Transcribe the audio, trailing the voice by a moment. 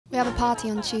have a party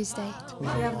on Tuesday.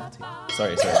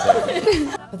 Sorry.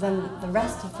 But then the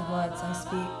rest of the words I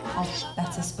speak are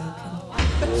better spoken.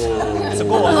 So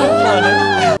go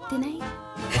on.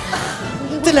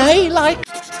 Dinner? like.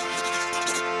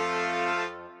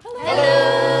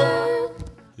 Hello.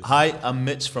 Hi, I'm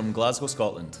Mitch from Glasgow,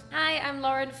 Scotland. Hi, I'm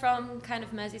Lauren from kind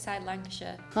of Merseyside,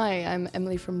 Lancashire. Hi, I'm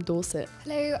Emily from Dorset.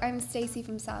 Hello, I'm Stacey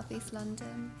from South East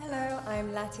London. Hello,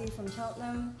 I'm Lettie from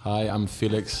Cheltenham. Hi, I'm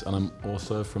Felix and I'm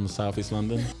also from South East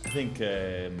London. I think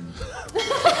I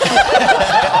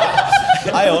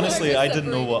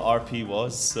didn't know what RP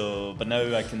was, but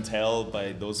now I can tell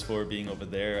by those four being over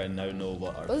there. I now know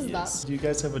what RP is. that? Do you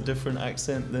guys have a different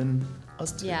accent than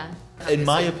us two? Yeah. In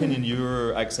my opinion,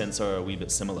 your accents are a wee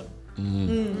bit similar.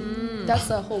 That's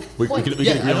the whole We point. can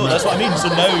Yeah, I know, that's what I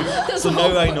mean. So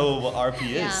now I know what RP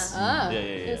is. Yeah. Yeah.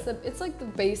 It's like the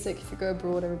basic. If you go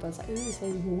abroad, everybody's like, ooh, it's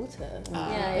like water.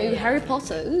 Yeah. Ooh, Harry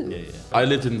Potter. Ooh. Yeah. I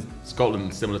lived in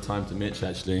Scotland similar time to Mitch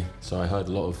actually, so I heard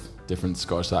a lot of different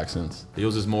Scottish accents.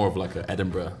 Yours is more of like an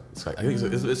Edinburgh. It's like, I think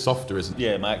it's softer, isn't it?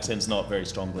 Yeah, my accent's not very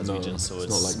strong Glaswegian, so it's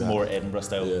it's not like that. more Edinburgh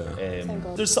style. Yeah. Thank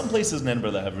God. There's some places in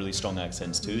Edinburgh that have really strong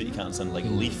accents too that you can't sound, like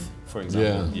Leith, for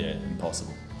example. Yeah,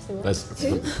 impossible. That's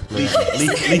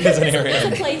Leith is an area.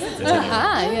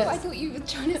 Yeah. I thought you were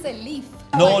trying to say leaf.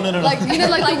 No. Like, you know,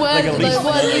 like the word, Like a leaf. the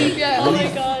word leaf, yeah. Oh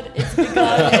my god,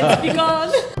 it's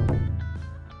begun.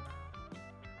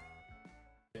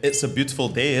 It's a beautiful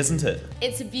day, isn't it?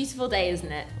 It's a beautiful day,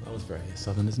 isn't it? That was very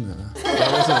southern, isn't it?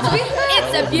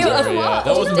 It's a beautiful That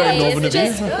wasn't very northern of you.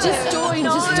 Just join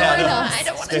us. I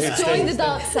don't want to Just join the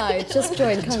dark side. Just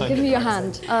join. Come, give me your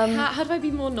hand. How do I be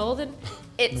more northern?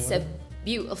 It's a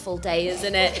beautiful day,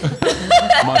 isn't it? Much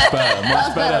better.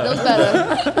 That was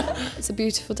better. It's a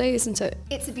beautiful day, isn't it?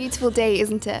 It's a beautiful day,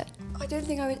 isn't it? I don't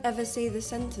think I would ever say the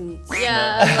sentence.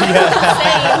 Yeah.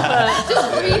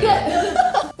 Just read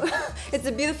it. It's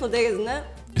a beautiful day, isn't it?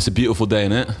 It's a beautiful day,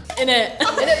 innit? In it.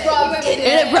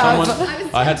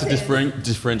 I had to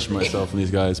differentiate myself from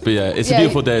these guys, but yeah, it's a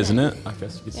beautiful day, isn't it? I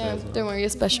guess you could say. Yeah, as well. don't worry, you're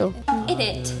special. In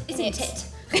it. Isn't it?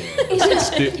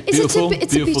 Beautiful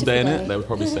beautiful day, day. innit? They would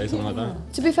probably say something like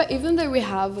that. To be fair, even though we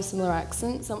have a similar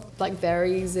accent, some like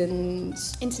varies in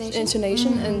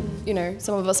intonation, and you know,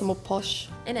 some of us are more posh.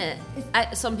 In it.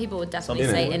 Some people would definitely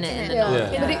Some say people in it. In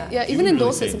it. Yeah, You even in wouldn't really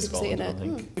Dorset, say some people say in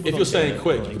Scotland, it. I think. If you're saying it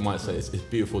quick, you might say it's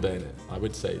beautiful day, innit? I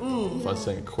would say if I was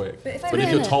saying it quick. But if But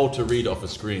if you're told to read off a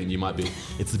screen, you might be,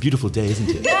 it's a beautiful day, isn't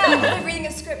it? Yeah, if you're reading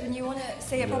a script and you want to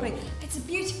say it properly. It's a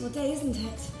beautiful day, isn't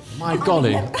it? My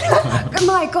golly.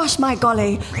 My gosh, my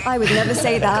golly. I would never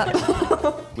say that.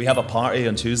 We have a party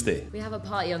on Tuesday. We have a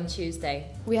party on Tuesday.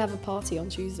 We have a party on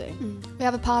Tuesday. We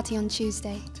have a party on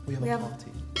Tuesday. We have a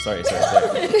party. Sorry.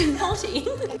 Party?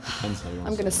 Depends how you want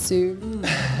I'm to gonna say sue.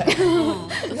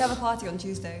 We have a party on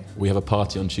Tuesday. it. We have a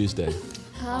party on Tuesday.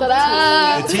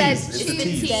 Ta-da! The tease. It's the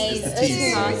tease. It's the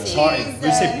tease. Party. Party.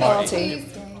 We say party.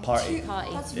 Party.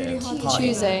 Party. That's really hard to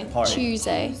Tuesday. Party.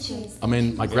 Tuesday. I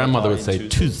mean, my grandmother would say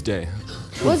Tuesday.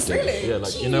 What? Really? Yeah,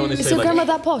 like, you know when they Is say your like... grandma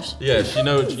that posh? Yeah, you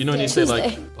know when you say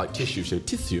Tuesday. like tissue, she would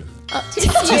tissue.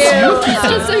 Tissue.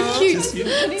 That's so cute.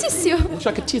 Tissue. It's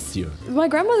like a tissue. My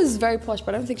grandmother's very posh,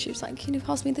 but I don't think she was like, can you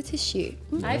pass me the tissue?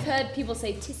 I've heard people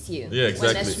say tissue. Yeah, When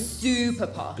they're exactly. super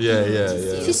posh. Yeah.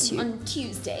 Tissue. On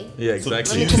Tuesday. Yeah,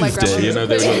 exactly. Let me call my Tuesday, you know,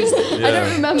 they grandma. were, I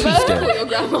don't remember. Tuesday. Your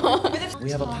grandma. We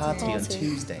have a party on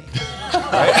Tuesday.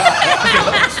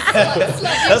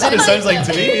 That's what it sounds like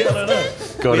to me. I don't know.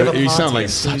 God, We have a you party sound like on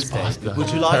such Tuesday. bastard. Would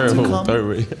you like Terrible, to come? don't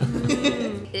we?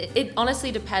 It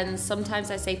honestly depends. Sometimes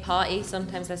I say party,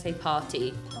 sometimes I say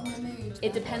party.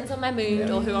 It depends on my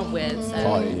mood or who I'm with. So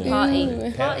Party, yeah.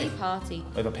 Party.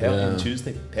 We have a party on Yeah.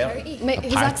 Tuesday. Party. Mate,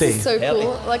 his party. accent's so Party.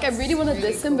 cool. Like, I really want to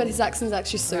diss him, but his accent's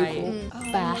actually so Right.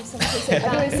 cool. Bath. I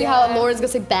can already see how Lauren's gonna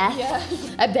say bath.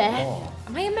 A bath.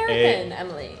 Am I American,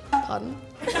 Emily? Pardon?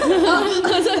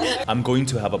 I'm going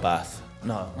to have a bath.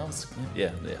 No,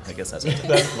 yeah, I guess that's it.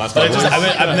 That's But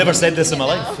I've never said this in my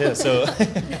life. Yeah, so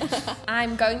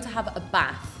I'm going to have a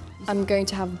bath. I'm going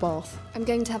to have a bath. I'm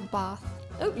going to have a bath.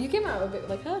 Oh, you came out a bit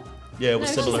like her. yeah, it No, was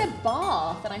she similar. said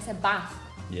bath and I said bath.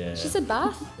 Yeah. She said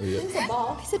bath?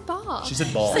 I said bath. She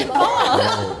said ball.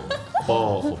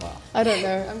 Ball for that. I don't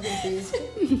know, I'm confused.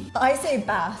 I say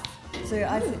bath. So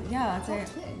I'd say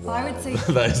I would say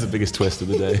That is the biggest twist of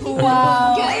the day.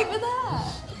 wow. Get over there.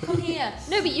 Come here.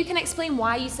 No, but you can explain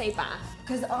why you say bath.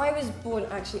 Because I was born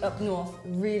actually up north,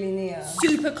 really near.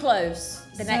 Super close.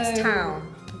 The next So,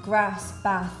 town. Grass,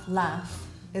 bath, laugh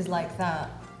is like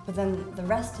that. But then the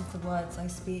rest of the words I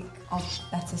speak are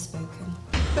better spoken.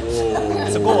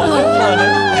 So go on.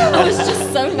 I was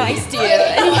just so nice to you.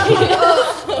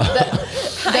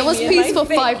 There was peace for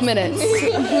 5 minutes.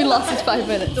 We lasted 5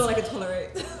 minutes. All I could tolerate.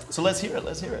 So let's hear it.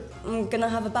 Let's hear it. I'm gonna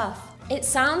have a bath. It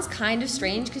sounds kind of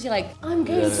strange because you're like, I'm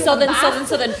going to southern,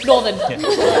 northern.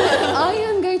 I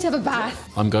am going to have a bath.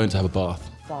 I'm going to have a bath.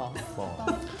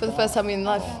 For the first time in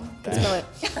life. Can smell it.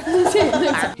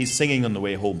 He's singing on the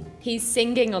way home. He's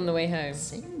singing on the way home.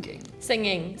 Singing.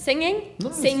 Singing?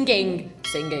 No. Singing.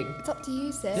 It's up to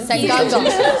you, sis. Pick one. Where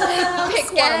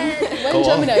in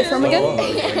Germany are you from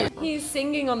again? He's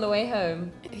singing on the way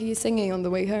home. He's singing on the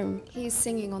way home. He's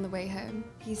singing on the way home.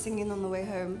 He's singing on the way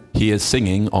home. He is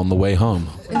singing on the way home.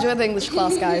 Enjoy the English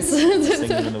class, guys.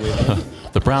 Singing on the way home.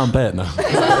 The brown bear now.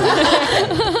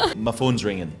 My phone's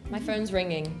ringing. My phone's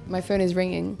ringing. My phone is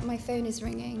ringing. My phone is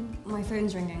ringing. My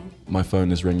phone's ringing. My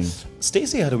phone is ringing.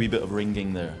 Stacey had a wee bit of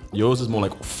ringing there. Yours is more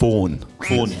like phone.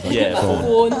 Phone. Yeah,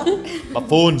 phone. My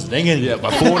phone's ringing. Yeah,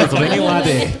 my phone is ringing,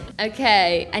 laddie.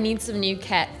 Okay, I need some new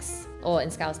keks. Or in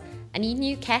Scouse, I need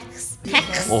new keks.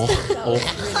 Keks. Really good.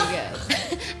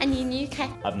 I need new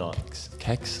keks. I've not.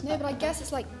 Keks? No, but I guess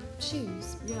it's like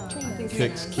shoes. Yeah. Trainers.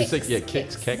 Kicks. Kicks. Yeah,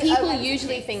 kicks. Keks. People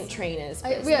usually think trainers.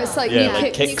 But Yeah, it's like Yeah, new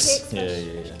like kicks. kicks. Yeah.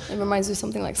 It reminds me of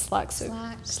something like slacks. So.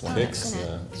 Kicks.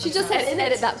 Yeah. She just said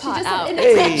edit that part out.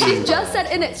 She just said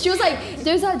in it. She was like,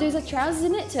 "Those are trousers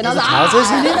in it," and I was like,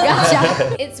 Trousers?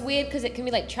 It's weird because it can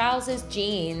be like trousers,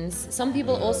 jeans. Some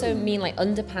people also mean like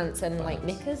underpants and like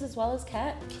knickers as well as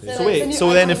keks. So wait,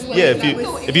 so then if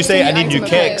you say I need new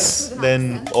kicks,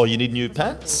 then you need new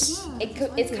pants?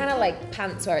 It's kind of like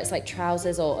pants where it's like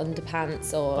trousers or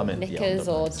underpants or I mean, knickers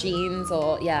yeah, or underpants. jeans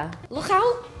or yeah. Look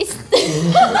out! It's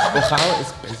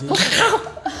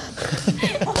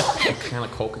Kind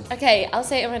of coking. okay. I'll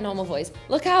say it in my normal voice.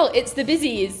 Look out! It's the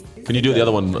busies. Can you do the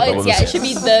other one? Oh, it should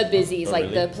be the busies, like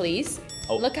really? the police.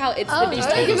 Oh. Look out! It's the busies.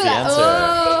 What was the answer?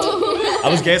 I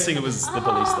was guessing it was the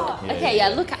police though. Okay, yeah.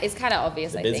 Look, it's kind of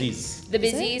obvious. I think. Busies. The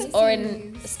busies, or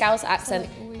in Scouse accent,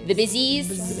 the busies.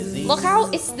 Look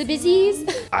out! It's the busies.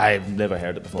 I've never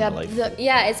heard it before in my life.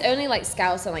 Yeah, it's only like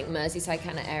Scouse and like Merseyside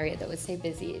kind of area that would say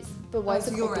busies. But why is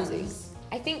it called busy?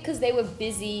 I think because they were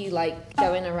busy, like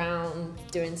going around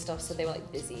doing stuff, so they were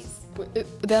like busies.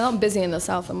 They're not busy in the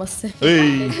south, I must say.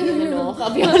 Hey. In the north,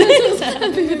 I'll be honest.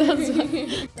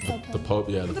 The Pope,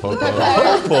 yeah, the Pope.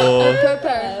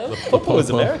 Popo. Popo is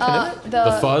American, isn't it?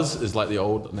 The Fuzz is like the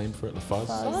old name for it, the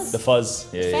Fuzz. The fuzz.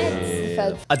 Yeah.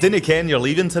 Feds. I didn't ken you're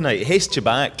leaving tonight. Haste you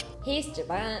back. He's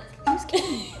back.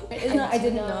 Isn't that I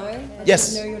didn't know?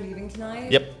 Yes. I didn't know you're leaving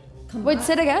tonight. Yep. Wait,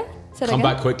 say it again. Say it Come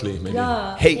again. back quickly, maybe.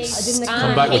 Yeah. Haste.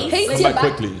 Come back, come back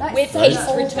quickly. With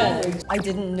haste return. I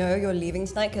didn't know you're leaving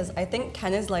tonight because I think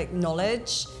Ken is like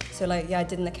knowledge. So like, yeah, I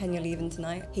didn't know Ken you're leaving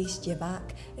tonight. Haste you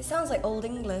back. It sounds like old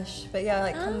English, but yeah,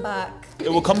 like come back. It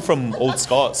will come from old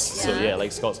Scots, so yeah,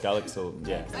 like Scots Gaelic, so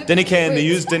yeah. Dinny Ken, they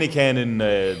use Dinny Ken in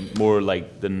more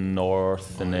like the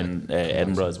north and then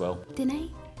Edinburgh as well. Dinner?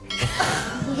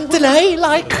 Dinny,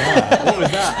 like. What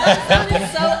was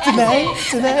that? Dinny.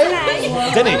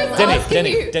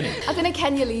 I don't know,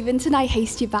 Ken, you're leaving tonight.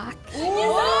 Haste you back.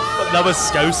 That was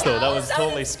Scouse though, that was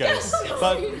totally Scouse.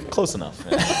 But close enough.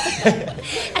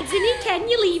 And didn't Ken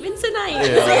you leaving tonight?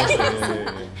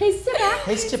 Yeah. Haste you back.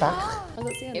 Haste you back.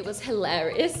 It was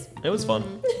hilarious. It was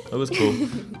fun. It was cool.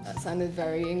 That sounded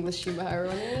very English humor.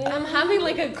 I'm having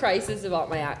like a crisis about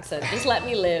my accent. Just let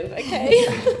me live, okay?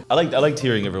 I liked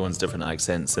hearing everyone's different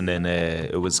accents, and then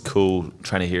it was cool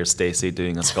trying to hear Stacey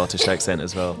doing a Scottish accent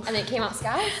as well. And it came out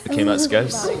Scouse. It came out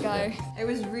Scouse. It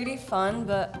was really fun,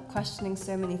 but questioning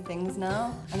so many things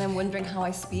now, and then wondering how I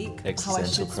speak, how I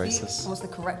Existential should crisis. speak, and what's the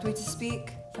correct way to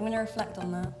speak. So I'm going to reflect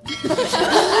on that.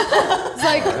 It's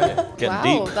like, Getting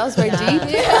wow, deep. that was very deep.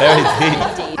 Very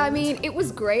deep. I mean, it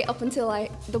was great up until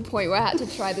the point where I had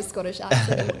to try the Scottish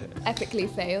accent.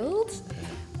 Epically failed.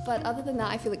 But other than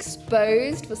that, I feel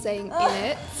exposed for saying in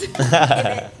it.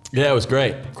 Yeah, it was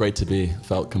great. Great to be.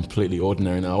 Felt completely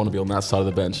ordinary now. I want to be on that side of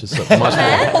the bench. It's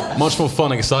much more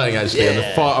fun and exciting actually.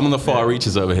 Yeah. I'm on the far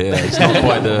reaches over here. It's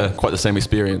not quite the same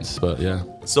experience, but yeah.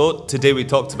 So today we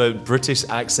talked about British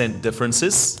accent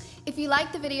differences. If you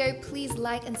liked the video, please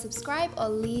like and subscribe or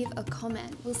leave a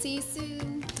comment. We'll see you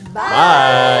soon.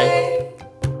 Bye.